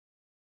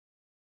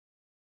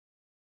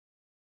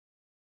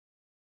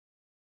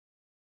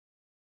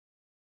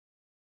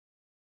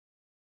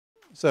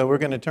So we're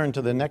going to turn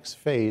to the next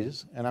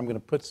phase, and I'm going to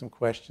put some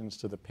questions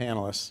to the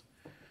panelists.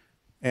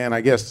 And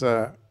I guess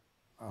I'll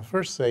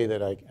first say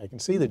that I can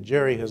see that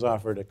Jerry has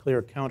offered a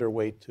clear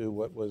counterweight to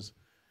what was,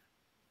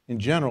 in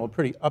general, a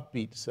pretty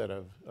upbeat set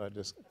of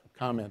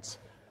comments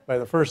by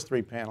the first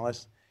three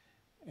panelists.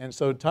 And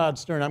so, Todd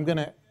Stern, I'm going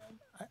to,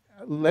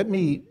 let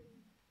me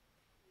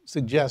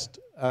suggest,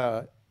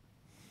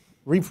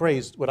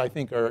 rephrase what I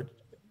think are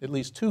at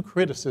least two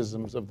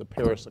criticisms of the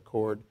Paris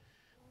Accord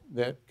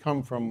that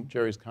come from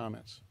Jerry's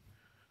comments.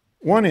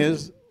 One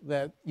is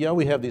that, yeah,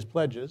 we have these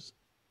pledges,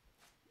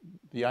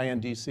 the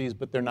INDCs,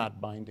 but they're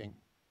not binding.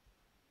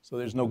 So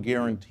there's no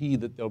guarantee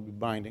that they'll be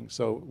binding.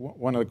 So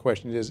one of the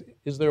questions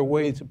is there a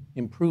way to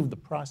improve the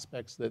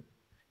prospects that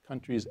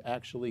countries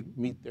actually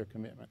meet their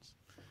commitments?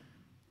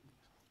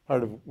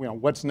 Part of,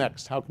 what's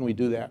next? How can we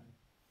do that?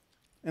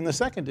 And the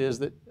second is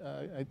that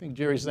I think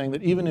Jerry's saying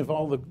that even if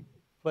all the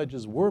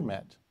pledges were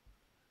met,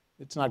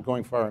 it's not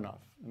going far enough.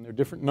 And there are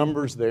different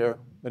numbers there,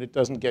 but it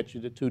doesn't get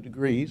you to 2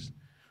 degrees,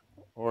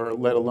 or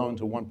let alone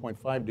to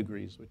 1.5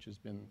 degrees, which has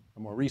been a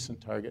more recent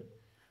target.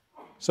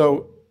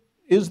 So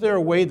is there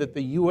a way that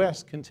the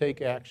US can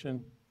take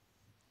action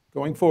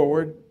going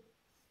forward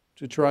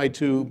to try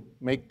to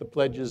make the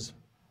pledges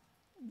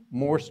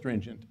more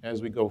stringent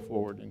as we go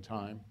forward in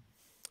time?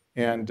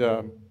 And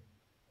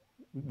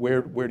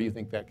where do you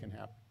think that can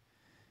happen?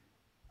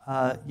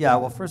 Yeah,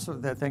 well, first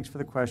of all, thanks for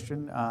the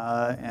question.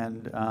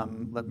 And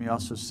let me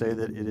also say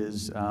that it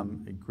is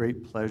a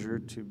great pleasure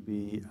to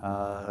be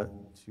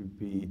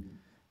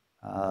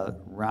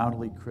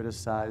roundly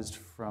criticized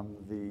from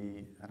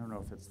the, I don't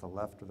know if it's the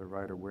left or the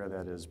right or where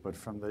that is, but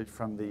from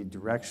the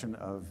direction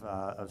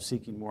of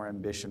seeking more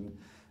ambition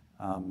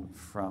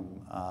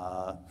from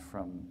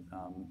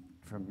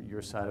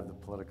your side of the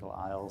political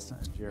aisles,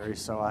 Jerry.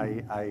 So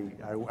I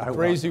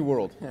crazy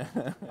world.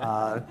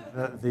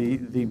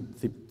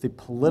 The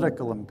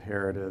political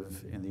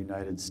imperative in the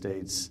United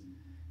States.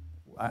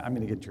 I'm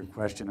going to get to your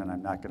question, and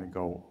I'm not going to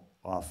go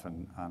off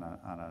on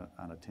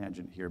a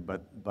tangent here.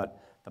 But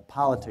the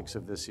politics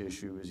of this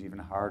issue is even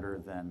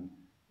harder than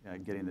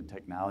getting the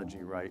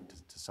technology right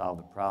to solve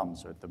the problem.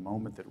 So at the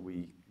moment that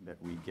we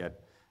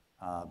get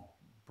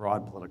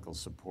broad political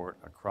support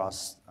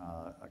across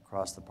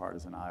the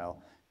partisan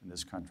aisle, in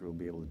this country, we'll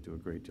be able to do a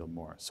great deal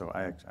more. So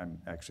I'm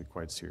actually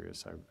quite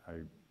serious. I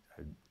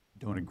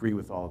don't agree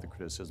with all of the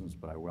criticisms,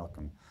 but I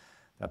welcome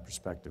that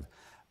perspective.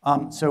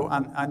 So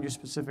on your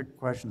specific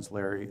questions,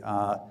 Larry,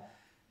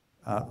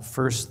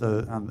 first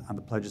on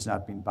the pledges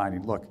not being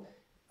binding. Look,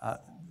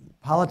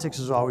 politics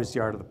is always the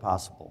art of the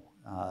possible.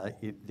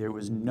 There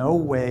was no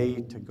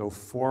way to go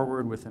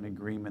forward with an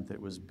agreement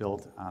that was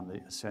built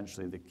on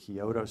essentially the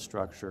Kyoto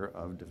structure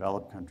of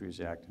developed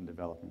countries act and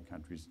developing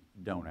countries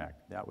don't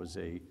act. That was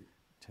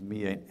to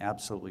me, an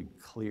absolutely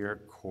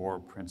clear core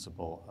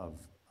principle of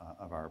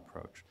our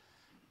approach,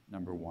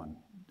 number one.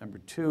 Number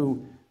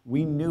two,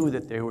 we knew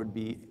that there would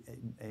be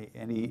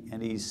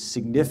any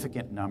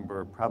significant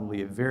number,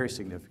 probably a very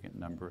significant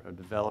number of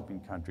developing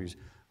countries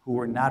who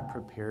were not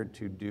prepared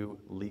to do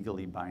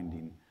legally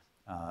binding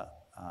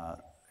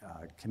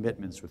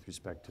commitments with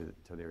respect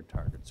to their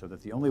targets. So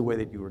that the only way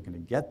that you were going to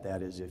get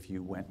that is if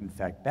you went, in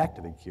fact, back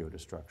to the Kyoto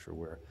structure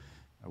where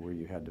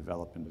you had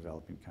developed and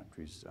developing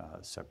countries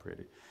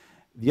separated.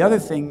 The other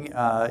thing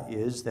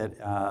is that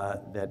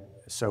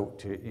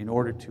in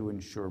order to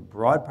ensure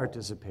broad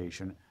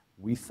participation,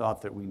 we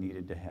thought that we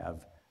needed to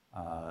have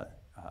a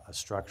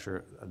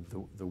structure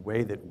the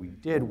way that we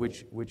did,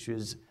 which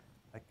is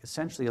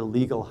essentially a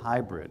legal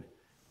hybrid,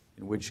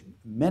 in which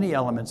many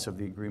elements of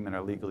the agreement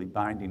are legally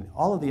binding.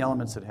 All of the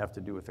elements that have to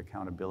do with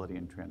accountability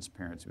and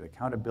transparency,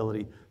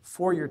 accountability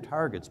for your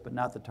targets, but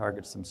not the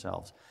targets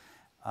themselves.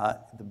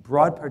 The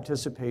broad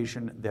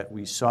participation that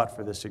we sought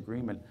for this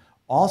agreement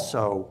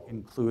also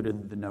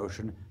included the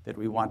notion that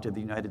we wanted the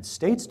United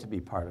States to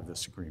be part of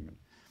this agreement.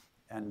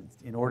 And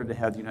in order to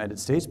have the United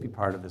States be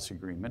part of this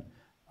agreement,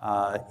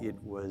 it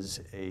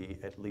was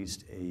at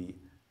least a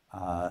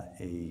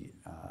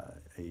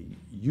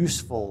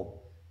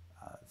useful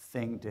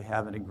thing to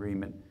have an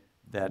agreement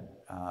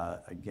that,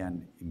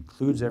 again,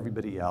 includes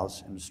everybody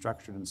else and is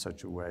structured in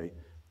such a way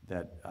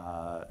that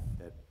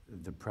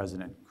the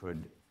president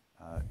could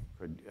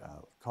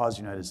cause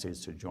the United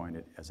States to join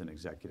it as an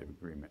executive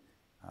agreement.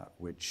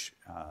 Which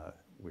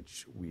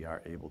we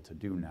are able to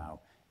do now,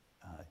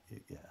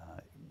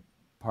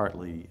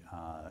 partly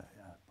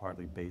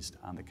based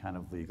on the kind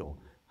of legal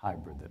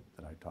hybrid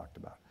that I talked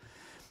about.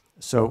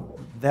 So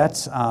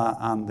that's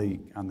on the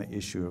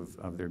issue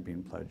of there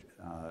being pledge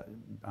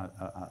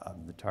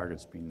of the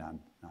targets being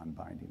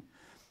non-binding.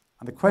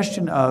 On the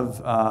question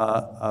of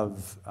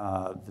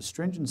the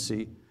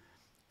stringency,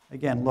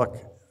 again, look.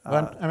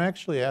 I'm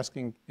actually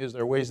asking, is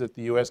there ways that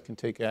the U.S. can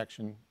take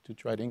action to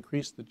try to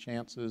increase the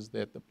chances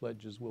that the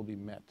pledges will be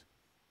met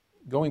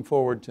going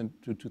forward to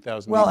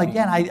 2018? Well,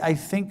 again, I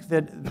think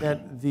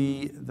that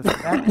the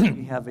fact that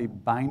we have a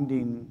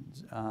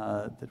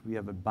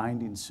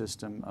binding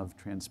system of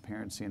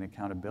transparency and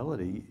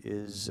accountability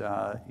is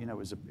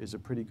a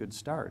pretty good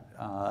start.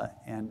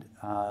 And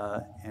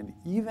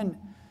even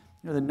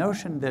the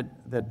notion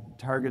that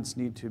targets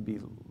need to be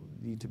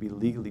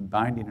legally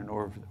binding in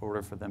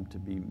order for them to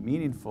be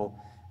meaningful,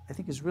 I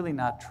think is really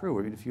not true.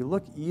 I mean, if you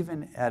look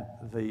even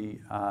at the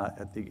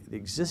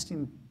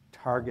existing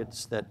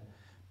targets that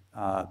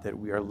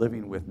we are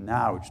living with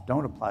now, which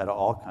don't apply to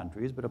all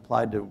countries, but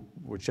apply to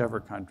whichever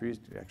countries,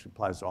 it actually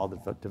applies to all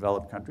the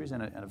developed countries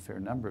and a fair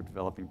number of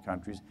developing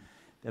countries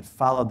that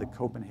followed the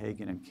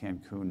Copenhagen and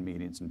Cancun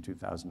meetings in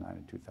 2009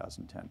 and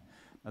 2010.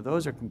 Now,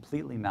 those are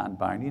completely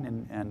non-binding,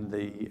 and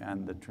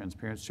the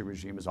transparency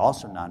regime is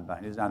also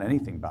non-binding. There's not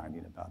anything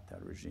binding about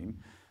that regime.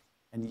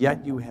 And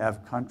yet you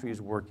have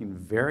countries working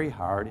very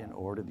hard in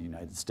order, the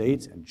United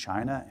States and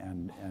China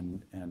and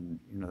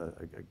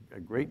a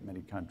great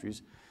many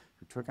countries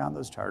who took on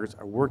those targets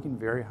are working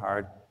very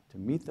hard to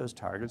meet those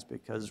targets,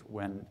 because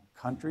when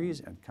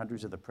countries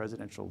at the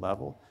presidential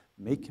level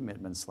make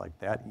commitments like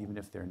that, even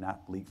if they're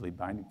not legally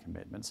binding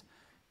commitments,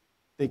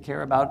 they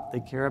care about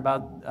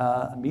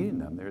meeting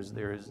them. There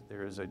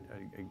is a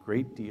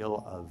great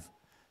deal of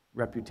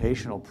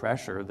reputational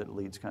pressure that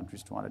leads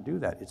countries to want to do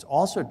that. It's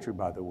also true,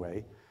 by the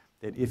way,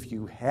 that if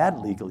you had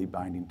legally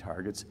binding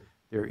targets,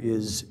 there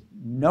is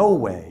no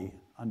way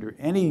under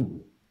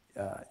any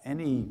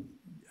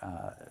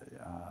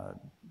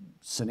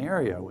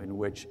scenario in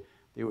which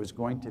there was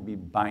going to be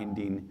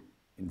binding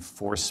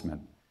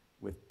enforcement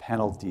with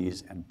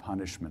penalties and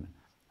punishment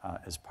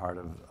as part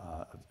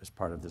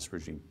of this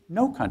regime.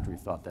 No country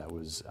thought that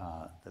was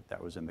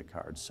in the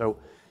cards. So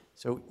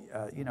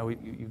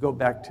you go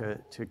back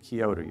to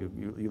Kyoto.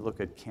 You look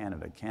at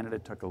Canada. Canada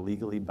took a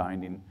legally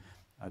binding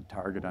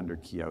target under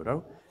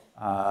Kyoto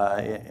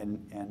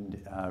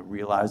and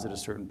realized at a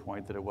certain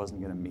point that it wasn't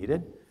going to meet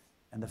it.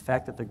 And the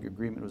fact that the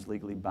agreement was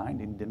legally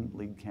binding didn't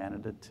lead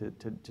Canada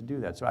to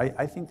do that. So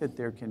I think that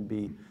there can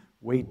be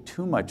way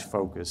too much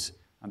focus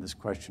on this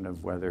question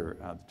of whether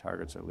the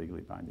targets are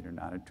legally binding or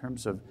not. In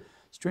terms of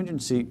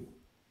stringency,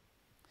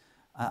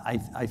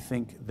 I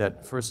think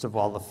that, first of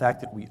all, the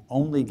fact that we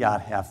only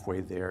got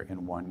halfway there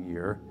in 1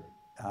 year,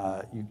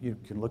 you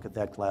can look at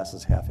that glass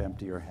as half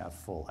empty or half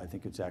full. I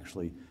think it's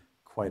actually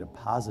quite a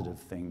positive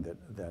thing that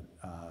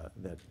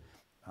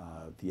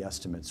the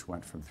estimates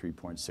went from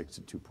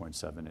 3.6 to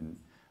 2.7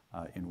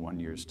 in 1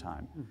 year's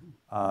time.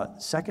 Mm-hmm.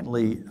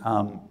 Secondly,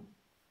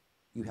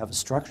 you have a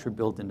structure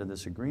built into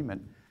this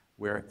agreement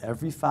where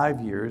every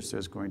 5 years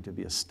there's going to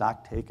be a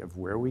stock take of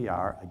where we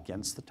are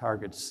against the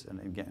targets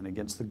and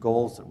against the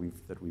goals that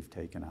we've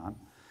taken on.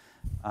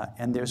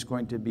 And there's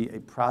going to be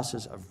a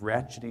process of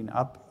ratcheting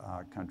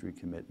up country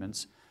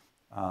commitments,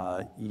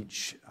 a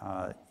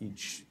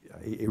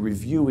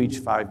review each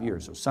 5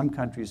 years. So some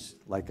countries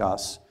like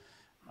us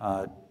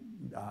have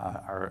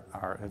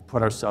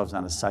put ourselves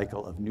on a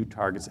cycle of new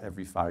targets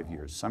every 5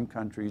 years. Some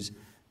countries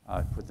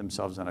put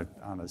themselves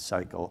on a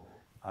cycle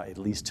at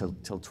least till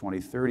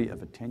 2030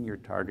 of a 10-year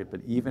target.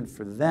 But even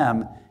for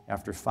them,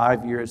 after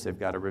 5 years, they've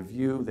got to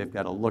review, they've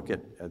got to look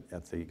at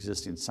the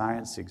existing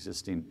science, the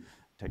existing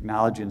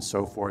technology, and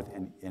so forth,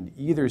 and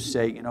either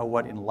say, you know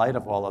what, in light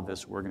of all of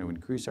this, we're going to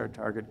increase our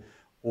target,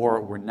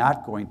 or we're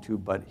not going to,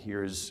 but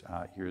here's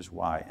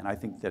why. And I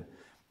think that,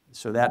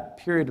 so that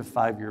period of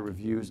 5-year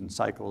reviews and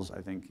cycles,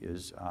 I think,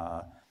 is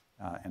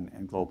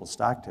and global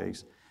stock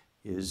takes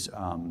is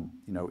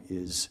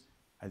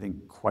I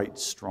think quite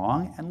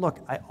strong. And look,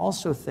 I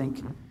also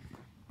think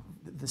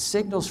the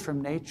signals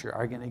from nature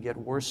are going to get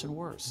worse and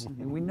worse,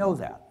 mm-hmm. and we know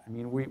that. I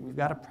mean, we've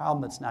got a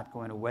problem that's not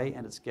going away,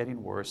 and it's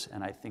getting worse.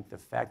 And I think the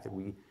fact that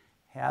we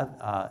have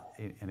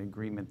an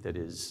agreement that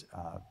is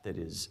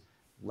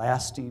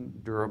lasting,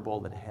 durable,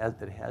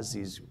 that has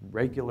these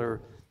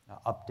regular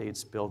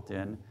updates built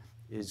in,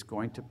 is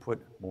going to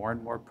put more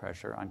and more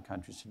pressure on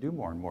countries to do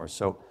more and more.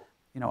 So,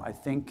 I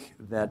think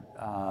that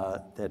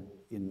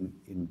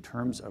in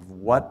terms of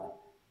what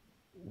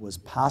was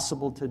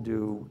possible to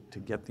do to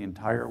get the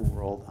entire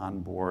world on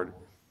board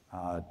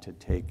to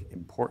take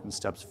important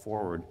steps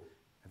forward,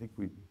 I think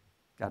we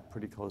got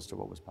pretty close to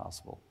what was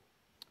possible.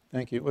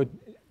 Thank you. Well,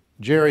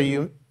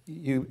 Jerry,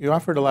 you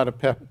offered a lot of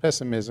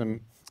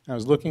pessimism. I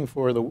was looking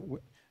for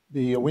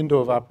the window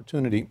of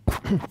opportunity,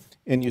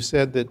 and you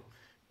said that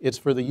it's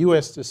for the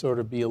U.S. to sort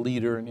of be a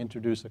leader and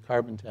introduce a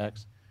carbon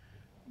tax.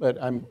 But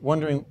I'm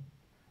wondering,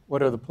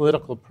 what are the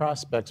political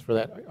prospects for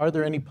that? Are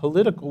there any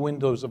political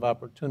windows of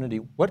opportunity?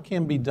 What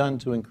can be done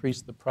to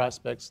increase the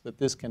prospects that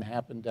this can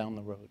happen down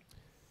the road?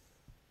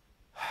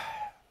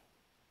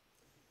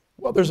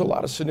 Well, there's a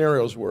lot of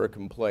scenarios where it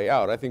can play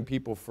out. I think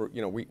people,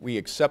 we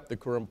accept the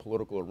current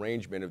political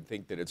arrangement and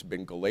think that it's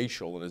been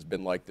glacial and has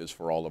been like this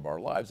for all of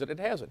our lives, and it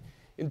hasn't.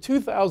 In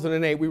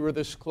 2008, we were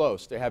this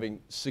close to having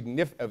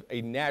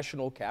a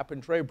national cap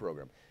and trade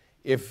program.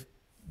 If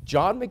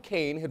John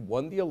McCain had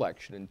won the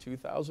election in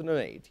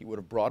 2008, he would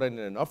have brought in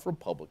enough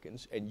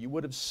Republicans, and you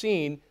would have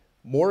seen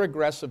more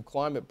aggressive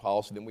climate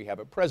policy than we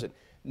have at present.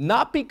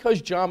 Not because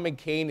John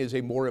McCain is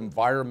a more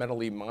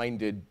environmentally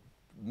minded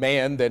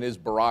man than is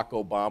Barack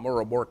Obama,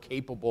 or a more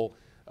capable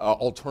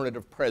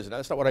alternative president.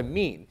 That's not what I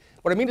mean.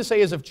 What I mean to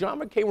say is, if John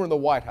McCain were in the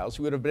White House,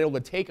 he would have been able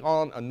to take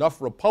on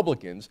enough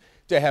Republicans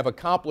to have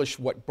accomplished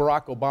what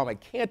Barack Obama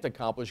can't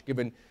accomplish,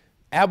 given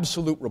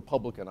absolute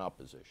Republican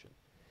opposition.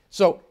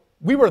 So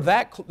we were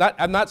that,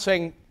 I'm not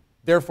saying,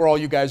 therefore, all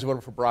you guys who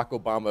voted for Barack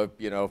Obama,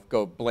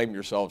 go blame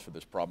yourselves for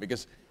this problem,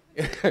 because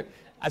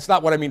that's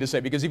not what I mean to say,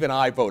 because even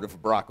I voted for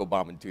Barack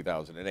Obama in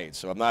 2008,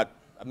 so I'm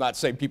not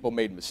saying people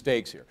made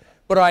mistakes here.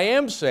 But I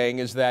am saying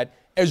is that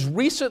as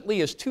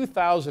recently as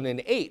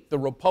 2008, the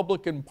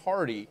Republican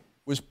Party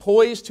was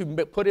poised to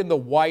put in the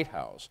White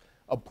House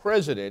a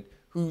president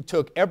who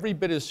took every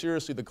bit as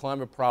seriously the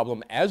climate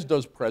problem as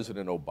does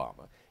President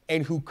Obama,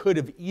 and who could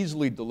have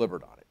easily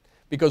delivered on it.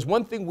 Because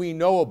one thing we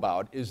know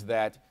about is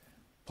that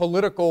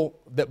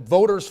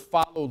voters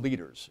follow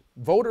leaders.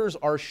 Voters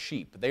are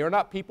sheep. They are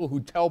not people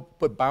who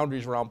put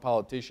boundaries around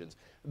politicians.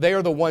 They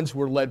are the ones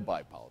who are led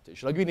by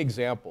politicians. I'll give you an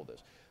example of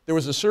this. There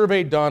was a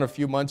survey done a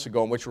few months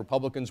ago in which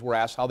Republicans were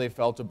asked how they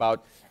felt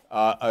about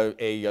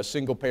a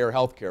single-payer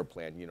health care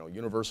plan,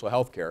 universal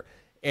health care.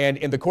 And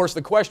in the course of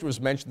the question was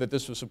mentioned that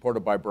this was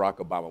supported by Barack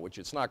Obama, which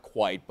it's not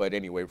quite, but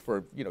anyway,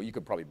 you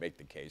could probably make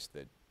the case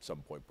that at some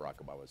point Barack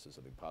Obama said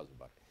something positive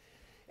about it.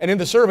 And in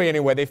the survey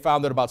anyway, they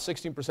found that about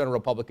 16% of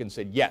Republicans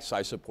said, yes,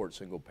 I support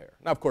single payer.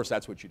 Now, of course,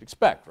 that's what you'd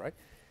expect, right?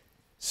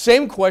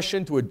 Same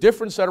question to a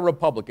different set of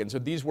Republicans,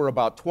 and these were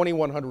about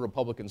 2,100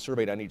 Republicans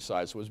surveyed on each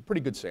side, so it was a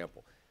pretty good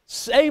sample.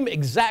 Same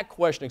exact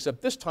question,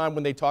 except this time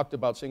when they talked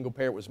about single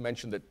payer, it was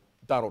mentioned that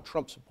Donald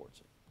Trump supports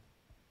it.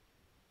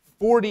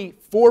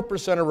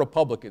 44% of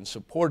Republicans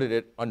supported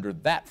it under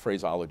that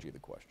phraseology of the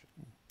question.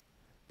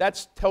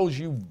 That tells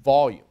you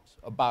volumes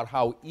about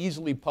how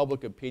easily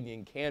public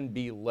opinion can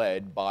be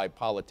led by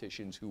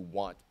politicians who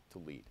want to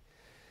lead.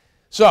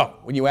 So,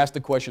 when you ask the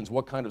questions,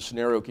 what kind of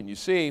scenario can you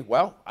see?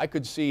 Well, I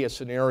could see a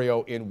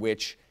scenario in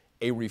which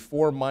a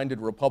reform-minded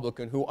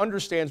Republican who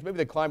understands maybe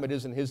the climate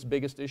isn't his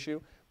biggest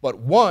issue, but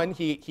one,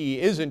 he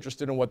is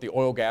interested in what the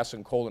oil, gas,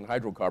 and coal and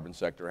hydrocarbon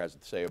sector has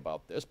to say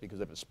about this because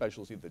they have a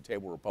special seat at the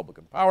table of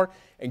Republican power.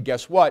 And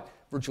guess what?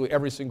 Virtually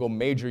every single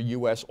major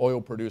U.S. oil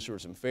producer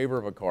is in favor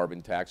of a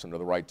carbon tax under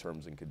the right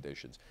terms and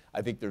conditions.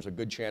 I think there's a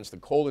good chance the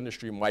coal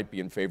industry might be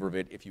in favor of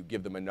it if you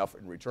give them enough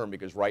in return,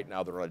 because right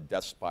now they're on a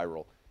death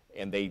spiral,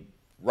 and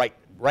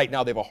right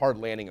now they have a hard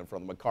landing in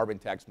front of them. A carbon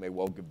tax may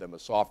well give them a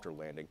softer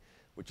landing,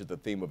 which is the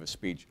theme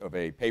of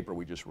a paper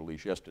we just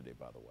released yesterday,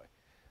 by the way.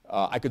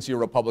 I could see a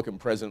Republican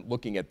president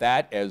looking at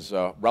that as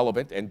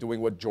relevant and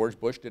doing what George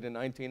Bush did in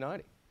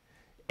 1990.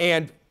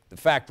 And the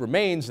fact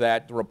remains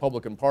that the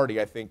Republican Party,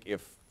 I think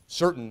if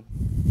certain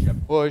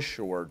Jeb Bush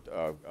or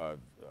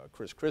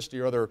Chris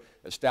Christie or other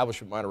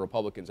establishment-minded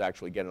Republicans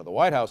actually get into the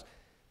White House,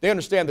 they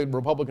understand that the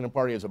Republican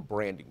Party has a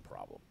branding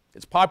problem.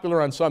 It's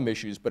popular on some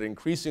issues, but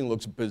increasingly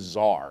looks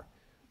bizarre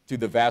to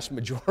the vast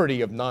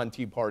majority of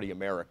non-Tea Party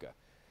America.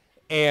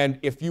 And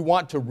if you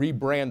want to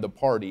rebrand the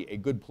party, a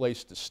good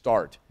place to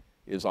start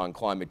is on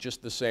climate,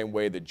 just the same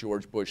way that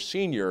George Bush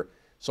Sr.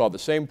 saw the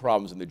same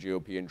problems in the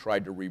GOP and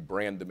tried to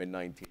rebrand them in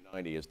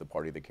 1990 as the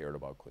party that cared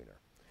about clean air.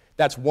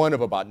 That's one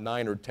of about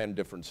 9 or 10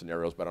 different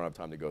scenarios, but I don't have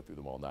time to go through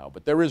them all now.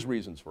 But there is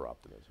reasons for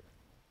optimism.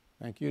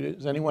 Thank you.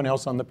 Does anyone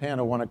else on the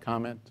panel want to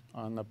comment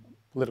on the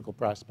political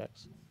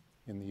prospects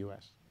in the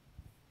U.S.?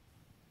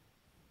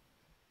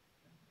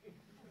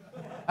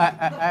 I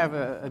have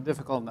a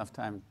difficult enough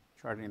time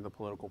charting the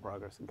political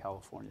progress in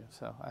California,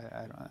 so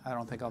I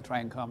don't think I'll try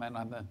and comment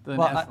on the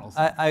nationals.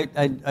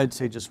 I'd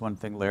say just one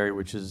thing, Larry,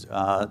 which is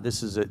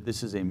this is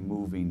a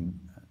moving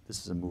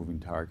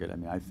target. I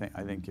mean,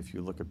 I think if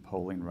you look at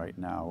polling right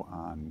now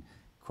on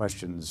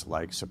questions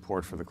like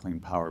support for the Clean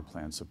Power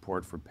Plan,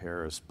 support for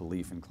Paris,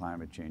 belief in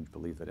climate change,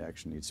 belief that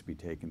action needs to be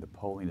taken, the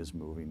polling is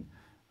moving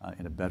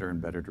in a better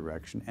and better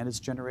direction, and it's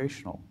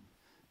generational.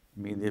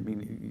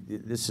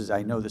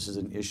 I know this is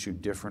an issue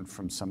different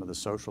from some of the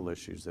social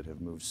issues that have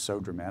moved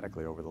so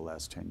dramatically over the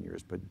last 10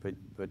 years, but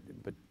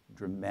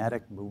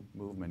dramatic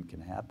movement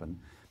can happen,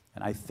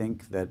 and I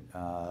think that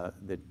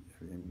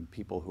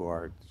people who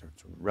are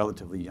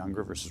relatively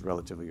younger versus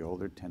relatively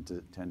older tend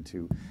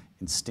to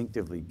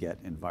instinctively get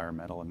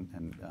environmental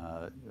and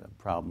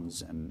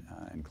problems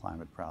and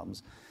climate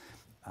problems,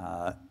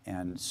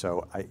 and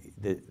so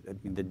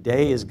the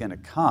day is going to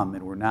come,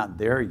 and we're not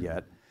there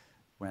yet,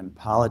 when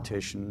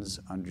politicians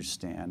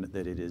understand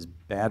that it is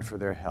bad for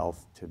their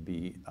health to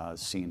be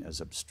seen as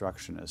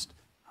obstructionist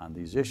on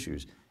these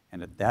issues.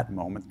 And at that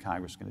moment,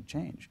 Congress is going to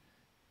change.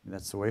 And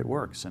that's the way it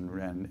works.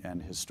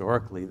 And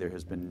historically, there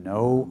has been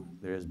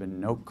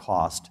no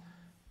cost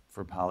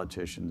for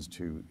politicians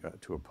to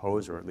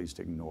oppose or at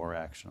least ignore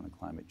action on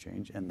climate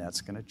change, and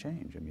that's going to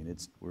change. I mean,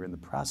 we're in the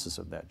process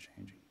of that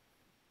changing.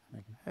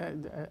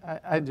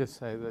 I'd just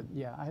say that,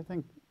 yeah, I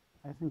think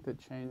that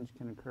change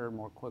can occur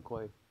more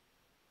quickly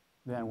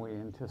than we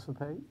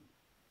anticipate.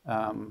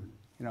 I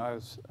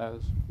was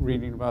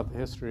reading about the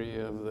history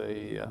of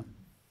the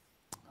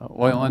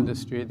oil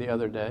industry the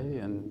other day,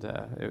 and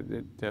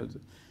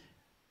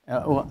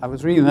I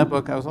was reading that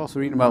book. I was also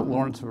reading about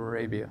Lawrence of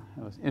Arabia.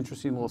 It was an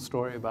interesting little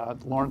story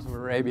about Lawrence of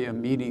Arabia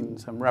meeting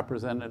some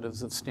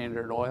representatives of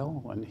Standard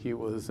Oil when he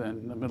was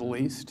in the Middle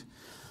East.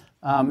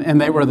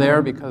 And they were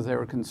there because they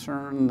were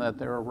concerned that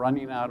they were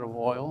running out of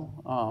oil.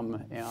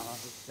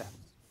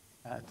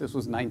 This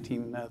was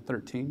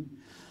 1913.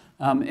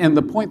 And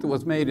the point that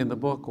was made in the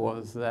book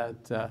was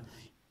that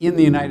in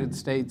the United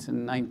States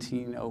in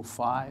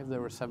 1905,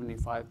 there were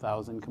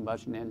 75,000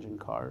 combustion engine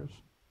cars.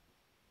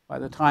 By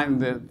the time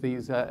that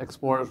these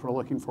explorers were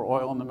looking for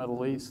oil in the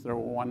Middle East, there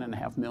were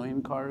 1.5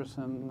 million cars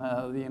in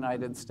the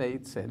United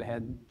States. It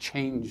had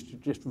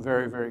changed just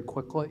very, very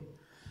quickly.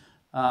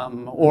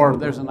 Or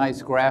there's a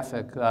nice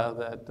graphic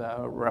that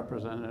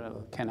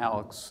Representative Ken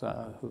Alex,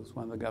 who's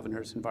one of the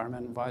governor's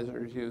environment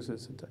advisors,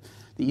 uses at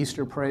the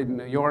Easter Parade in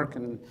New York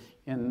in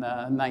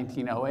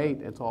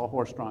 1908. It's all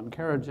horse-drawn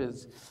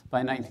carriages.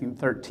 By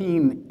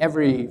 1913,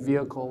 every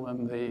vehicle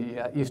in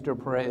the Easter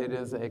Parade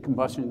is a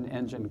combustion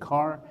engine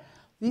car.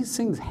 These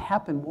things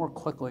happen more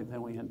quickly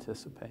than we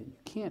anticipate. You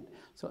can't.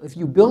 So if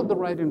you build the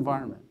right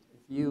environment, if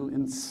you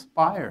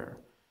inspire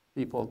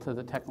people to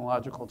the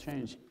technological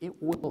change, it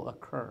will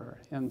occur.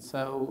 And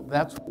so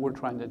that's what we're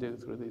trying to do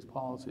through these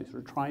policies. We're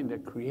trying to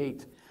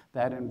create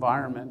that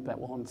environment that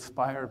will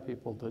inspire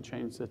people to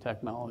change the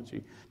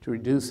technology, to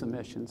reduce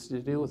emissions,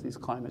 to deal with these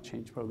climate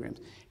change programs.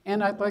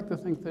 And I'd like to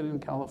think that in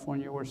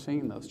California we're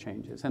seeing those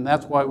changes. And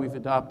that's why we've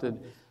adopted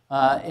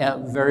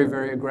very,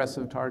 very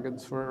aggressive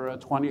targets for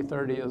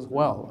 2030 as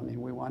well. I mean,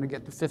 we want to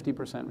get to 50%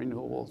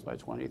 renewables by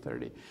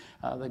 2030.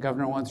 The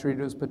governor wants to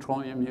reduce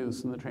petroleum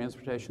use in the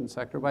transportation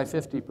sector by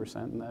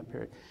 50% in that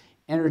period.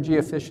 Energy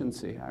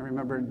efficiency. I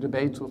remember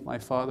debates with my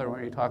father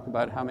when he talked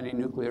about how many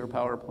nuclear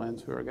power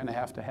plants we were going to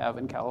have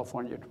in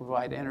California to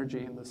provide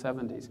energy in the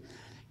 70s.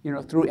 You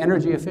know, through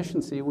energy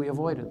efficiency, we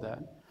avoided that.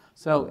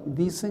 So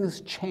these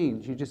things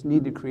change. You just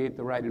need to create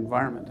the right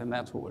environment, and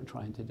that's what we're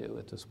trying to do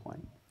at this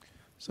point.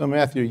 So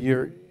Matthew,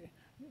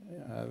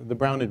 the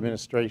Brown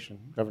administration,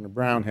 Governor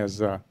Brown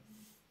has,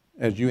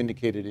 as you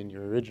indicated in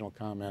your original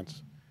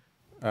comments,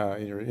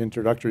 in your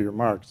introductory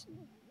remarks,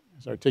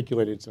 has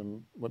articulated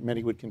some what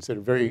many would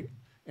consider very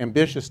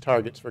ambitious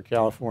targets for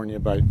California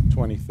by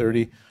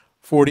 2030,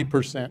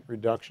 40%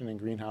 reduction in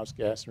greenhouse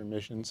gas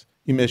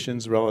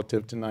emissions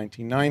relative to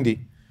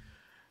 1990.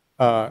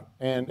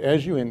 And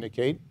as you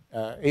indicate,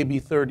 AB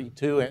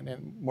 32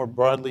 and more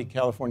broadly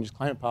California's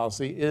climate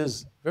policy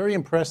is very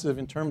impressive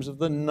in terms of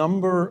the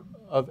number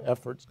of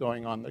efforts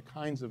going on, the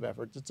kinds of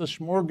efforts. It's a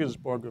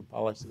smorgasbord of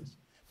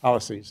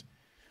policies.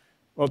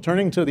 Well,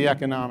 turning to the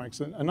economics,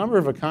 a number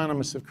of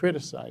economists have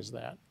criticized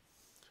that,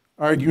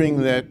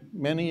 arguing that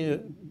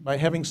by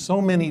having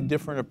so many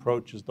different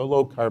approaches, the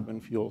low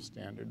carbon fuel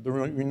standard, the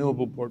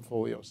renewable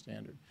portfolio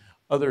standard,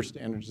 other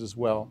standards as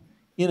well,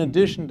 in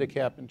addition to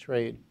cap and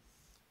trade,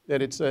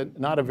 that it's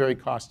not a very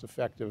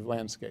cost-effective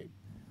landscape.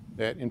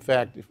 That, in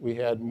fact, if we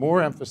had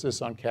more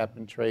emphasis on cap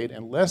and trade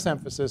and less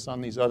emphasis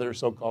on these other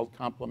so-called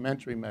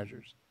complementary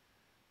measures,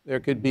 there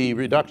could be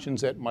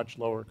reductions at much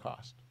lower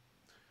cost.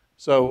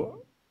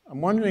 So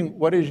I'm wondering,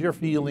 what is your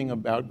feeling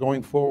about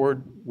going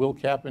forward? Will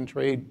cap and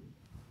trade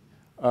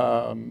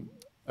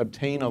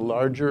obtain a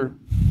larger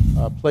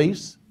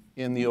place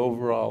in the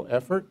overall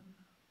effort?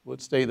 Will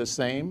it stay the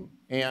same?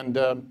 And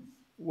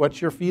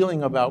what's your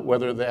feeling about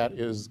whether that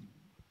is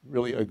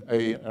really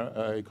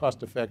a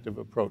cost-effective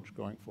approach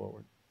going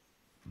forward?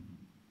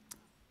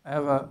 I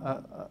have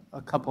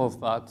a couple of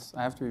thoughts.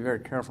 I have to be very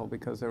careful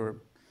because there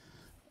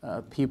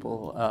were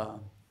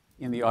people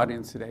in the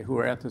audience today who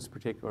were at this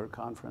particular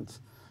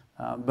conference.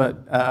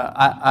 But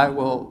I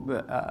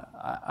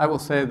will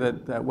say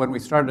that when we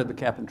started the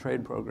cap and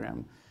trade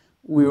program,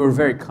 we were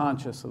very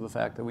conscious of the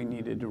fact that we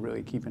needed to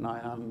really keep an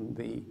eye on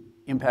the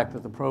impact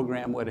that the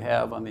program would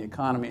have on the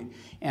economy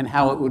and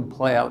how it would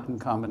play out in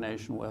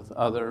combination with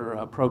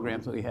other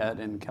programs that we had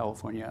in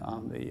California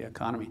on the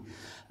economy.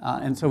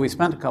 And so we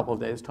spent a couple of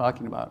days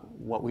talking about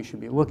what we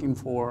should be looking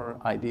for,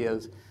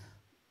 ideas.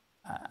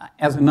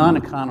 As a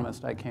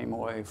non-economist, I came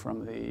away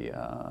from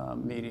the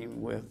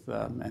meeting with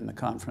and the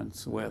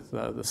conference with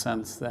the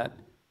sense that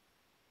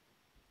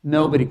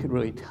nobody could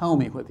really tell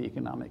me what the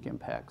economic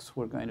impacts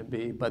were going to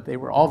be, but they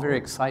were all very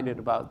excited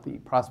about the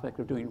prospect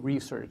of doing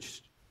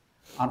research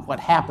on what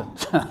happened.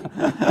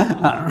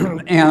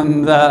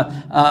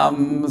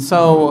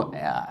 So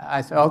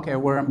I said, okay,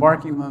 we're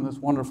embarking on this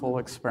wonderful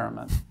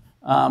experiment.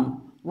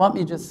 Let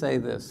me just say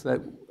this,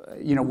 that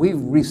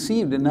we've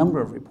received a number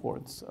of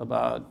reports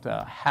about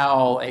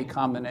how a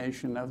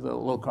combination of the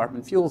low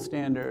carbon fuel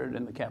standard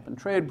and the cap and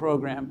trade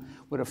program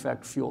would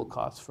affect fuel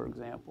costs, for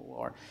example,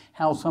 or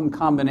how some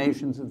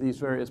combinations of these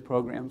various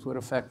programs would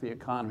affect the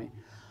economy.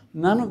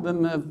 None of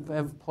them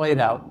have played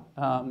out.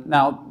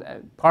 Now,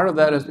 part of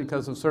that is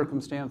because of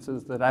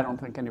circumstances that I don't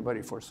think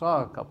anybody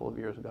foresaw a couple of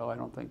years ago. I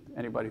don't think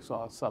anybody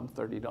saw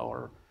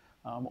sub-$30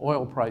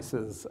 oil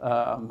prices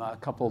a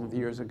couple of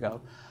years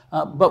ago.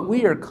 But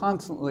we are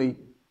constantly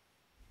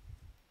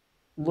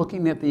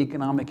looking at the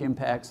economic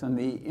impacts and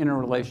the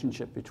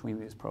interrelationship between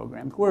these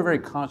programs. We're very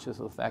conscious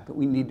of the fact that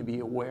we need to be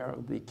aware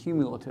of the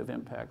cumulative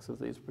impacts of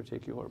these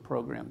particular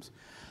programs.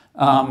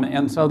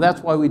 And so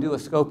that's why we do a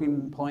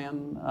scoping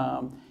plan.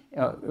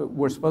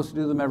 We're supposed to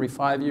do them every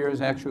 5 years.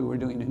 Actually, we're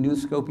doing a new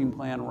scoping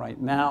plan right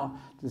now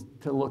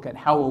to look at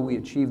how will we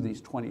achieve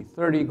these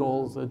 2030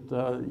 goals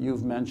that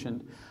you've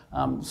mentioned.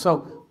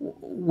 So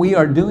we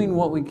are doing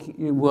what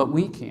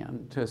we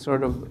can to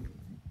sort of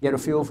get a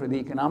feel for the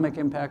economic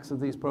impacts of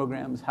these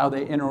programs, how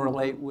they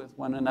interrelate with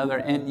one another,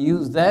 and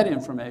use that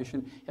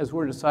information as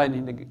we're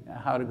deciding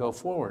how to go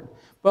forward.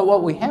 But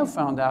what we have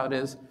found out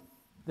is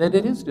that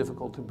it is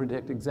difficult to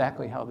predict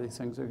exactly how these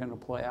things are going to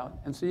play out.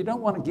 And so you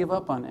don't want to give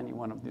up on any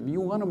one of them. You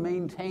want to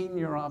maintain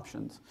your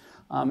options.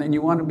 And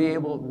you want to be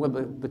able, well,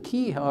 the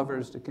key, however,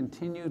 is to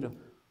continue to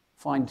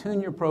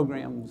fine-tune your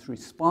programs,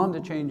 respond to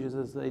changes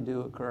as they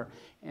do occur,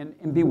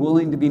 and be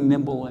willing to be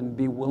nimble and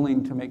be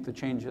willing to make the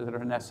changes that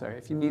are necessary.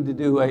 If you need to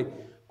do a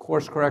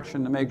course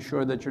correction to make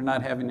sure that you're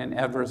not having an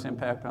adverse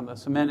impact on the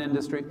cement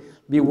industry,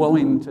 be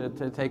willing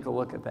to take a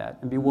look at that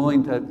and be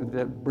willing to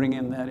bring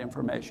in that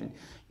information.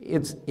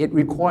 It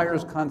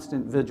requires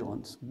constant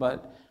vigilance,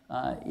 but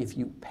if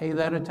you pay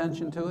that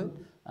attention to it,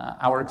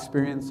 our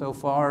experience so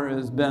far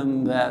has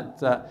been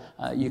that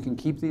you can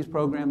keep these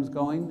programs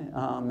going,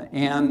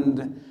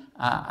 and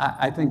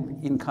I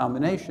think in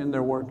combination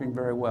they're working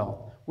very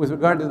well. With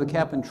regard to the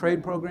cap and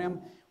trade program,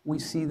 we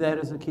see that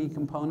as a key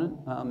component.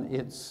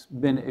 It's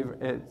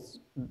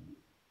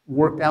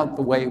worked out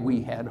the way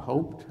we had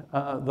hoped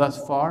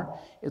thus far.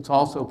 It's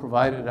also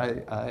provided,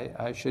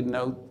 I should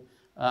note,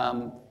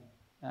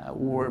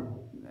 we're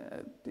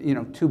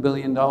 $2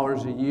 billion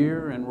a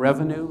year in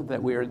revenue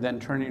that we are then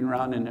turning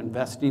around and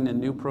investing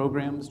in new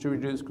programs to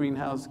reduce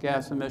greenhouse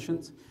gas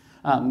emissions.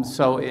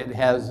 So it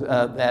has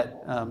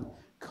that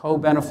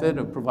co-benefit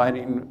of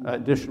providing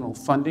additional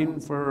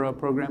funding for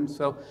programs.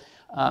 So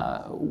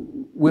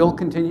we'll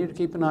continue to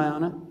keep an eye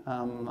on it.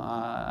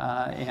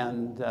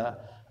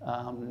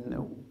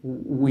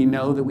 We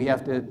know that we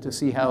have to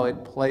see how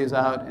it plays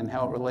out and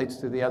how it relates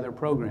to the other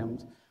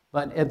programs.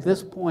 But at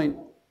this point,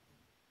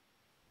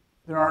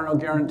 there are no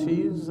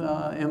guarantees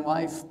in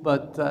life,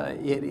 but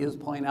it is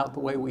playing out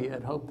the way we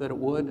had hoped that it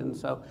would. And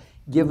so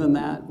given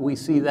that, we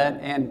see that,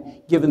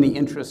 and given the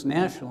interest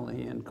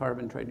nationally in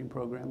carbon trading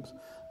programs,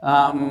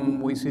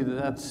 we see that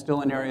that's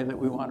still an area that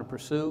we want to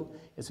pursue.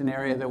 It's an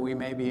area that we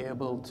may be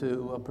able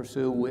to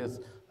pursue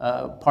with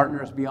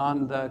partners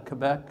beyond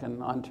Quebec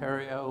and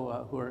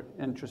Ontario who are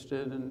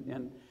interested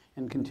in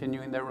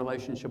continuing their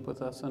relationship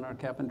with us in our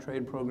cap and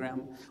trade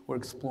program. We're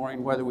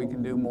exploring whether we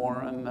can do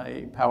more in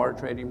a power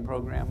trading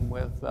program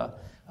with the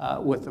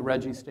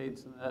RGGI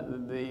states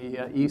in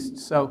the East.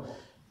 So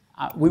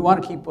we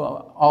want to keep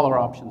all our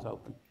options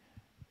open.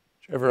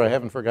 Trevor, I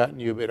haven't forgotten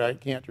you, but I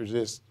can't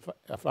resist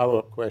a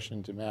follow-up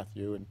question to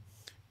Matthew, and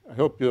I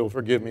hope you'll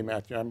forgive me,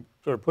 Matthew. I'm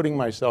sort of putting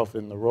myself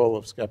in the role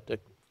of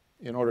skeptic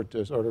in order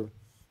to sort of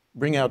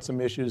bring out some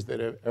issues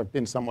that have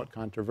been somewhat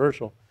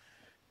controversial.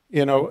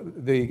 You know,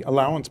 the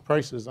allowance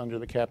prices under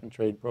the cap and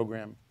trade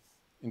program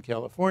in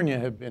California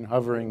have been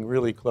hovering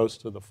really close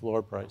to the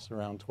floor price,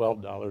 around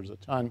 $12 a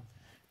ton.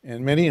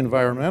 And many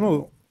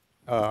environmental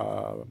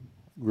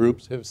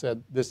groups have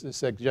said this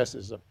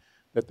suggests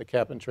that the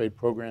cap and trade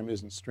program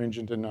isn't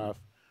stringent enough,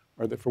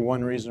 or that for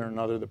one reason or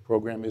another the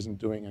program isn't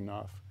doing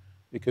enough,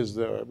 because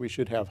we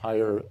should have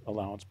higher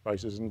allowance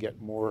prices and get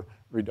more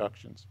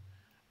reductions.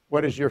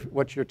 What's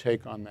your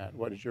take on that?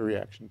 What is your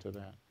reaction to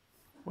that?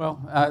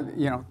 Well,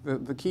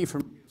 the key for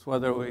me is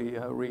whether we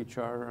reach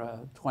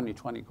our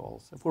 2020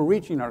 goals. If we're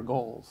reaching our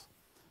goals,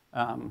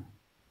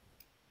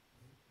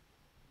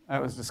 I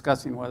was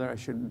discussing whether I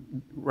should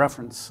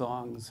reference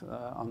songs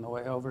on the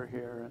way over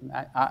here, and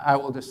I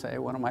will just say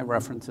one of my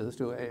references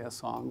to a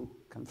song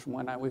comes from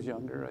when I was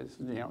younger. It's,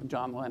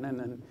 John Lennon,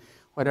 and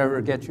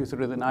whatever gets you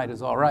through the night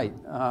is all right.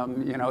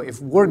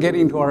 If we're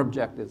getting to our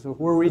objectives, if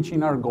we're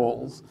reaching our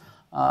goals,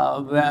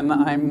 then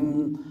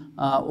I'm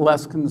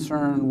less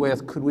concerned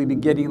with could we be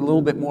getting a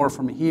little bit more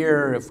from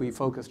here if we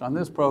focused on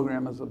this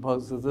program as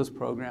opposed to this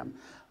program.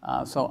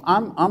 So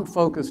I'm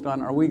focused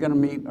on, are we going to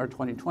meet our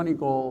 2020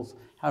 goals?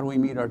 How do we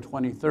meet our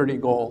 2030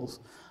 goals?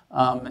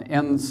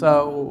 And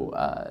so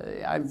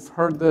I've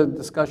heard the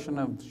discussion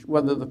of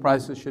whether the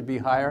prices should be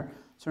higher.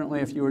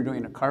 Certainly if you were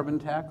doing a carbon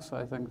tax,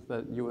 I think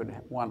that you would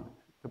want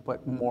to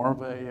put more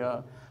of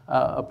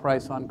a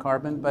price on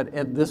carbon. But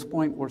at this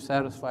point, we're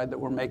satisfied that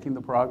we're making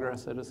the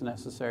progress that is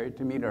necessary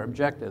to meet our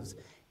objectives.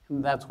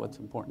 And that's what's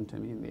important to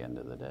me in the end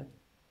of the day.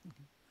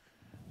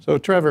 So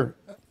Trevor.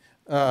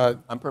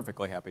 I'm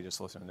perfectly happy just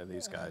listening to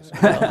these guys.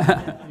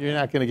 You're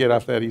not going to get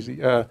off that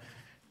easy.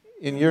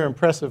 In your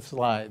impressive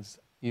slides,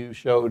 you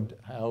showed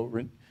how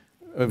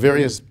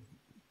various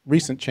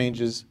recent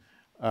changes,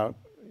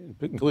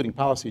 including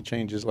policy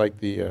changes like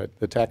the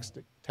tax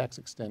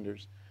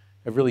extenders,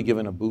 have really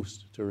given a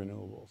boost to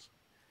renewables.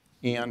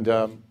 And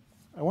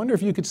I wonder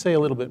if you could say a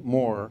little bit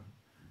more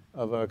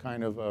of a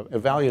kind of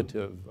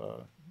evaluative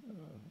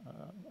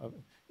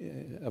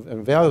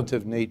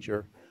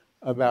nature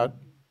about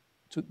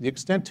to the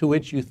extent to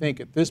which you think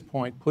at this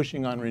point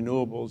pushing on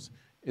renewables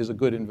is a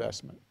good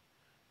investment.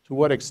 To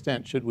what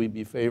extent should we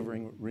be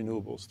favoring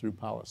renewables through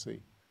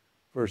policy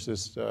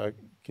versus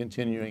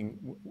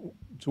continuing?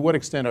 To what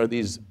extent are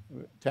these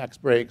tax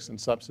breaks and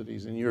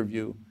subsidies, in your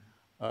view,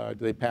 do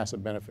they pass a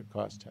benefit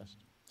cost test?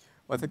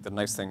 Well, I think the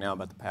nice thing now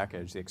about the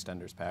package, the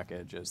extenders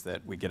package, is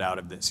that we get out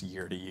of this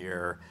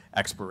year-to-year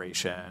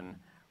expiration,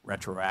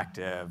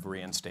 retroactive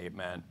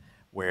reinstatement.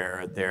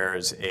 where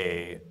there's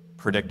a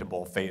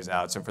predictable phase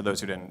out. So for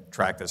those who didn't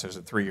track this, there's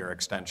a 3-year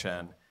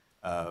extension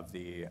of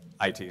the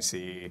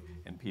ITC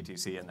and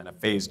PTC, and then a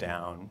phase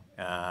down,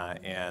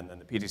 and then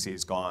the PTC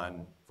is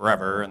gone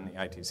forever, and the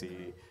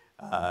ITC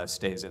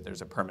stays at,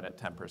 there's a permanent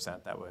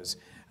 10% that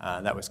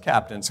was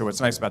capped. And so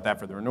what's nice about that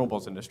for the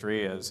renewables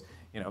industry is,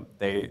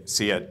 they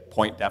see a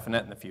point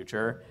definite in the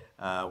future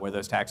where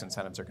those tax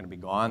incentives are going to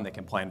be gone. They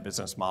can plan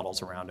business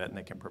models around it, and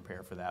they can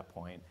prepare for that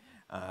point.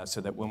 So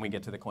that when we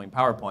get to the Clean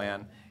Power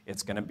Plan,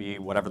 it's going to be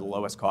whatever the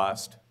lowest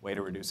cost way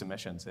to reduce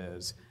emissions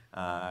is,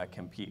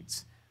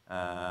 competes.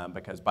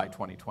 Because by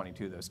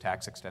 2022, those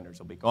tax extenders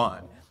will be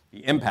gone.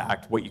 The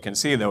impact, what you can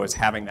see though, is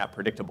having that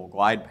predictable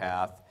glide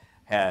path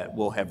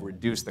will have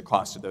reduced the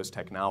cost of those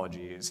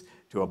technologies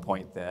to a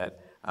point that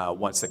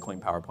once the Clean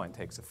Power Plan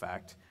takes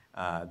effect,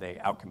 they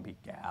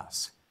outcompete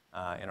gas,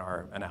 in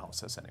our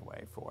analysis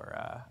anyway, for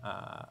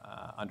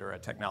under a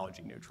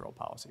technology neutral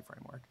policy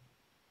framework.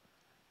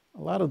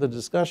 A lot of the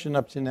discussion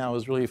up to now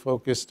is really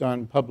focused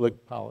on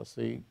public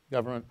policy,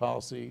 government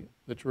policy,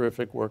 the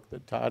terrific work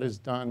that Todd has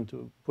done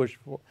to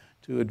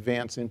to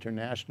advance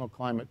international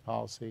climate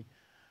policy,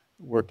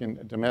 working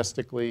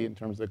domestically in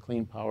terms of the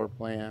Clean Power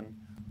Plan,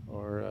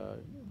 or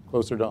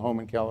closer to home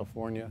in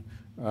California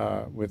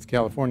with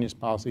California's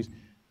policies.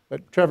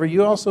 But Trevor,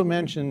 you also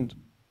mentioned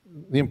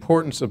the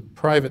importance of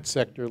private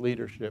sector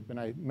leadership, and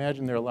I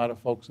imagine there are a lot of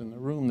folks in the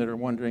room that are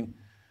wondering,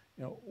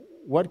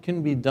 what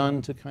can be done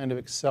to kind of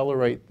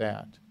accelerate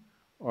that?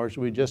 Or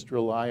should we just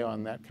rely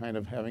on that kind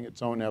of having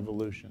its own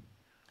evolution?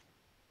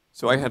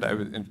 So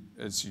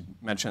as you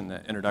mentioned,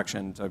 the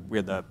introduction, we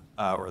had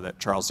or that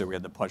Charles did, we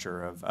had the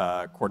pleasure of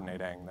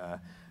coordinating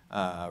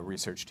the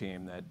research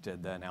team that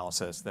did the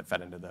analysis that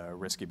fed into the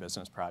Risky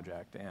Business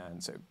Project.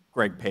 And so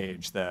Greg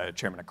Page, the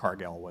chairman of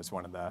Cargill, was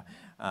one of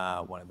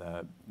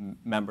the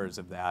members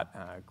of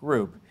that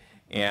group.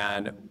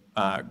 And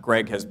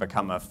Greg has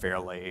become a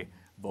fairly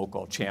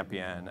vocal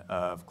champion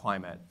of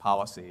climate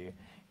policy.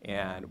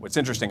 And what's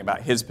interesting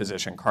about his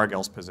position,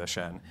 Cargill's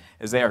position,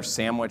 is they are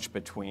sandwiched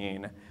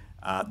between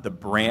the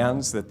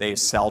brands that they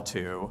sell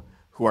to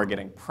who are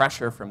getting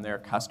pressure from their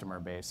customer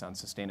base on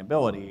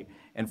sustainability,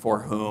 and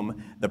for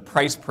whom the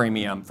price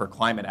premium for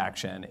climate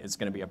action is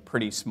going to be a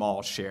pretty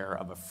small share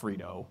of a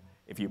Frito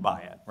if you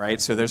buy it, right?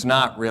 So there's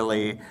not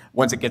really,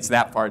 once it gets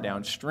that far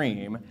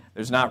downstream,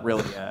 there's not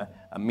really a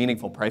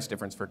meaningful price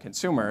difference for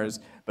consumers,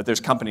 but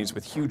there's companies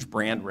with huge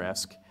brand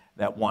risk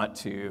that want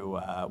to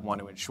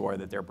ensure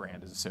that their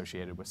brand is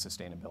associated with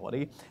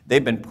sustainability.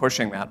 They've been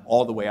pushing that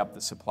all the way up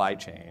the supply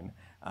chain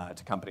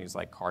to companies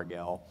like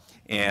Cargill.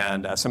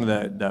 And some of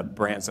the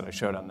brands that I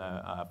showed on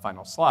the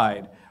final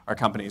slide are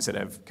companies that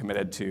have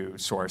committed to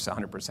source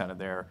 100% of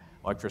their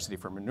electricity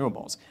from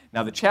renewables.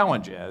 Now the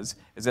challenge is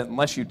that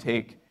unless you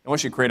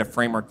create a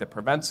framework that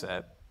prevents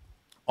it,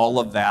 all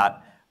of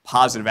that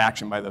positive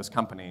action by those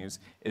companies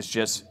is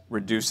just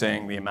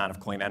reducing the amount of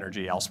clean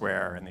energy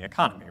elsewhere in the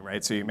economy,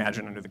 right? So you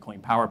imagine under the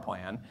Clean Power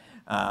Plan,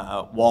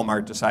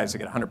 Walmart decides to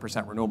get 100%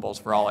 renewables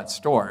for all its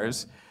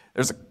stores.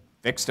 There's a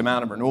fixed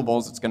amount of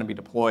renewables that's going to be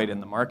deployed in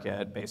the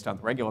market based on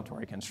the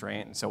regulatory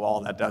constraint, and so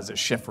all that does is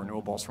shift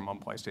renewables from one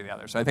place to the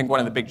other. So I think one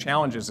of the big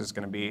challenges is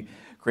going to be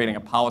creating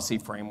a policy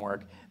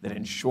framework that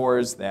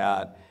ensures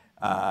that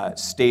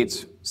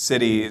states,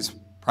 cities,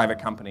 private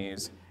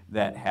companies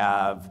that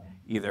have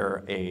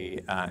either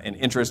an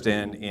interest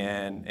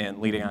in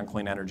leading on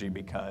clean energy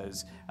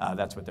because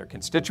that's what their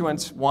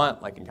constituents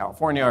want, like in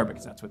California, or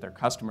because that's what their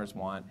customers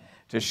want,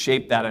 to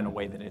shape that in a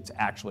way that it's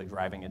actually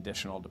driving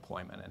additional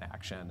deployment and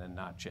action, and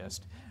not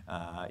just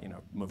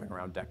moving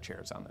around deck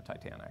chairs on the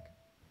Titanic.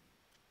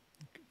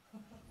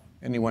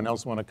 Anyone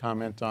else want to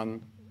comment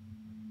on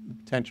the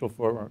potential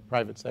for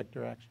private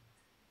sector action?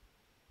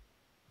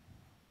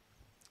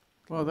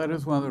 Well, that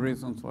is one of the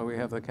reasons why we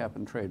have the cap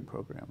and trade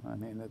program. I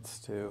mean, it's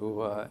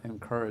to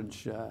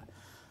encourage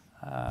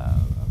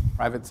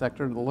private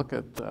sector to look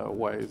at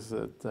ways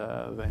that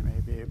they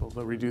may be able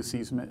to reduce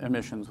these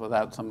emissions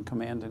without some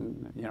command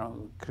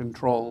and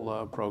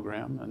control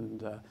program,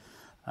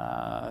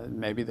 and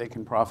maybe they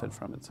can profit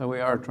from it. So we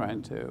are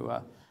trying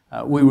to.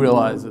 We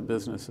realize that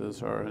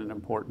businesses are an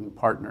important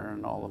partner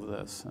in all of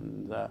this,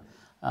 and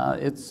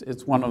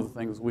it's one of the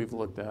things we've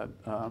looked at,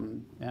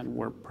 and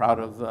we're proud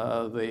of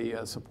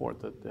the support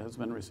that has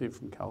been received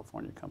from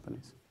California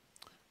companies.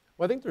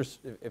 Well, I think there's,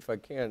 if I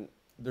can,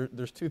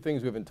 there's two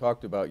things we haven't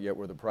talked about yet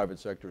where the private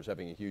sector is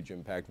having a huge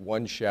impact.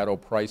 One, shadow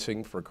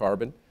pricing for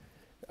carbon,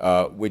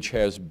 which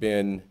has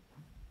been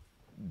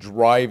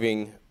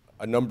driving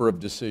a number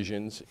of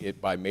decisions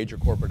by major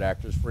corporate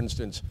actors. For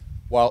instance,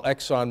 while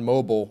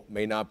ExxonMobil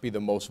may not be the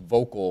most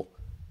vocal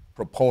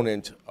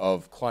proponent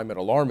of climate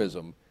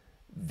alarmism,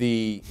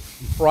 the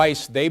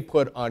price they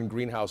put on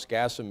greenhouse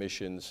gas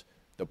emissions,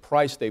 the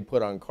price they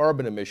put on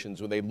carbon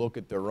emissions when they look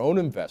at their own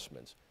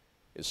investments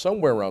is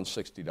somewhere around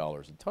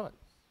 $60 a ton.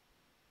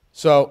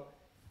 So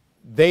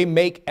they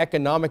make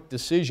economic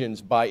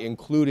decisions by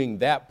including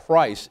that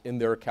price in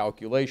their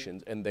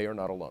calculations, and they are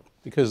not alone.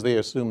 Because they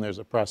assume there's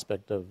a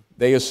prospect of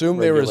They assume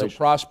there is a regulation.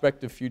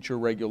 prospect of future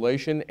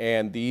regulation,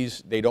 and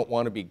they don't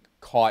want to be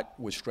caught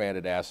with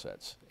stranded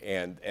assets.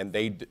 And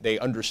they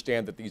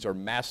understand that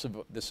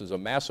this is a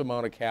massive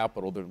amount of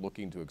capital they're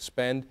looking to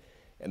expend,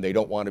 and they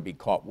don't want to be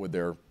caught with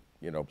their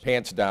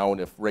pants down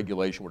if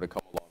regulation were to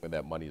come along and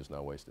that money is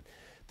now wasted.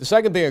 The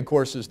second thing, of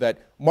course, is that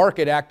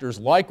market actors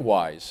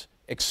likewise,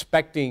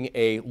 expecting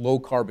a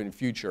low-carbon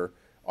future,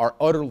 are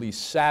utterly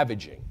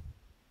savaging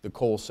the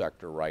coal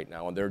sector right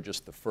now, and they're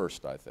just the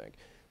first, I think.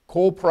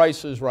 Coal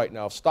prices right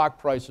now, stock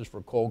prices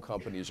for coal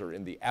companies are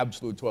in the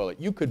absolute toilet.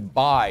 You could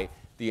buy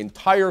the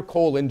entire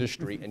coal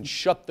industry and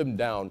shut them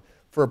down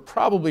for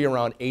probably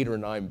around $8 or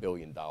 $9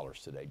 billion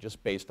today,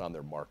 just based on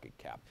their market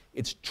cap.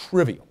 It's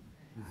trivial.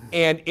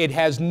 And it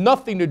has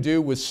nothing to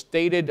do with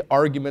stated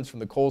arguments from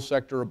the coal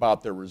sector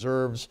about their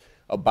reserves,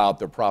 about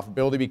their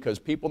profitability, because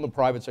people in the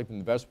private sector, the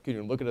investment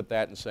community, are looking at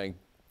that and saying,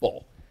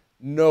 bull,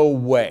 no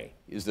way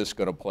is this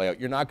going to play out.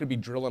 You're not going to be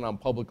drilling on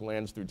public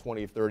lands through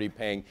 2030,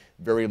 paying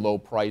very low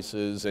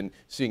prices and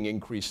seeing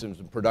increases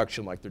in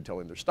production like they're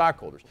telling their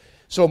stockholders.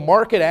 So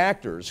market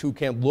actors who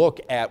can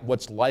look at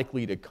what's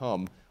likely to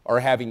come are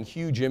having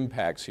huge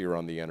impacts here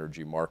on the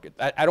energy market.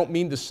 I don't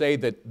mean to say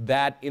that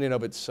that in and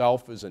of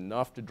itself is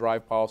enough to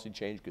drive policy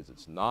change, because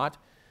it's not.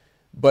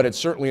 But it's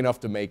certainly enough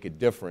to make a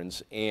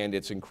difference, and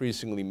it's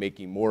increasingly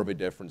making more of a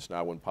difference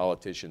now when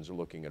politicians are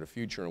looking at a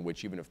future in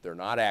which, even if they're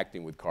not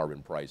acting with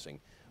carbon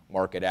pricing,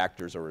 market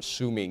actors are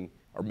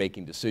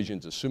making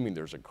decisions assuming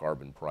there's a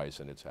carbon price,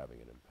 and it's having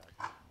an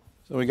impact.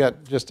 So we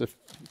got just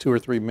 2 or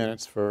 3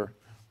 minutes for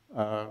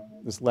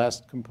this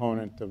last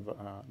component of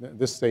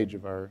this stage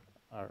of our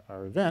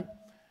event.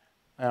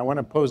 I want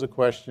to pose a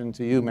question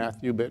to you,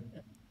 Matthew, but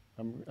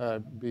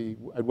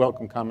I'd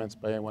welcome comments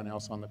by anyone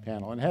else on the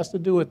panel. And it has to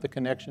do with the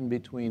connection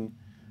between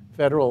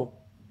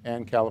federal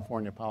and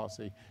California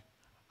policy.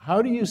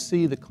 How do you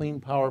see the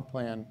Clean Power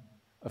Plan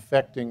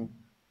affecting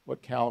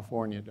what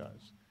California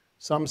does?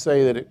 Some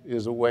say that it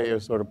is a way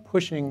of sort of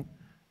pushing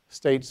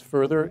states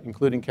further,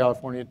 including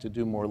California, to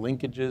do more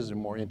linkages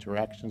and more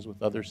interactions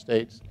with other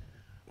states.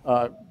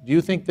 Do you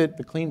think that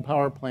the Clean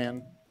Power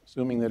Plan,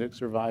 assuming that it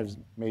survives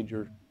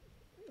major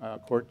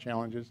court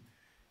challenges,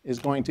 is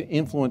going to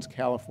influence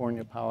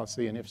California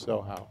policy, and if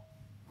so, how?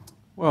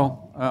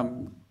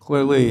 Well,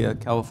 clearly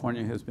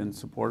California has been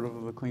supportive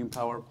of the Clean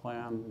Power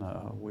Plan.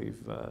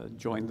 We've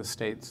joined the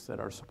states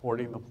that are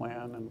supporting the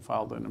plan and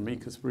filed an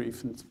amicus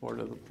brief in support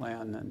of the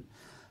plan.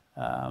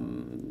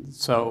 And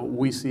so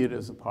we see it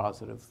as a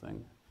positive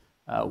thing.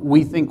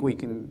 We think we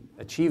can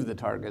achieve the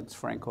targets,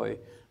 frankly,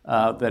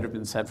 that have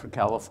been set for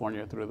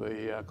California through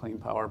the Clean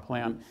Power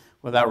Plan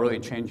without really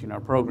changing our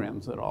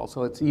programs at all.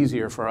 So it's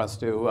easier for us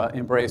to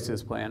embrace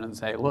this plan and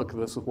say, look,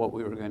 this is what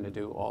we were going to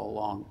do all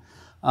along.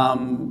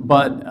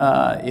 But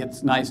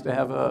it's nice to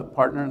have a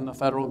partner in the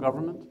federal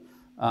government.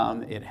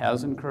 It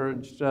has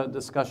encouraged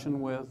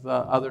discussion with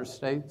other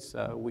states.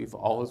 We've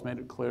always made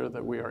it clear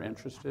that we are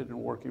interested in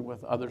working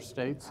with other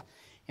states.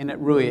 And it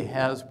really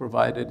has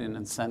provided an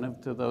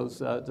incentive to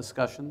those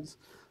discussions.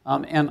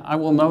 And I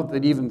will note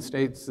that even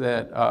states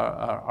that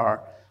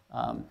are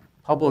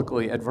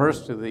publicly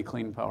adverse to the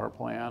Clean Power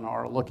Plan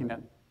are looking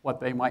at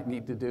what they might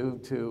need to do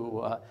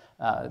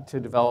to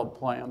develop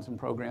plans and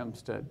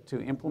programs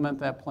to implement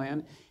that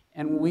plan.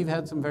 And we've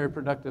had some very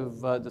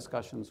productive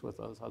discussions with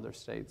those other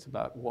states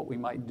about what we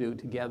might do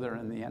together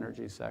in the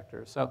energy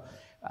sector. So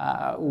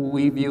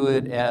we view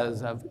it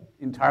as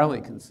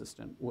entirely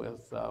consistent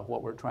with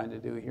what we're trying to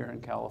do here in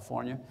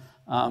California.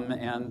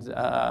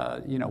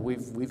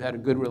 We've had a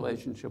good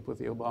relationship with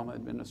the Obama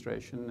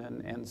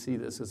administration and see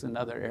this as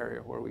another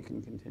area where we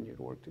can continue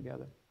to work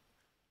together.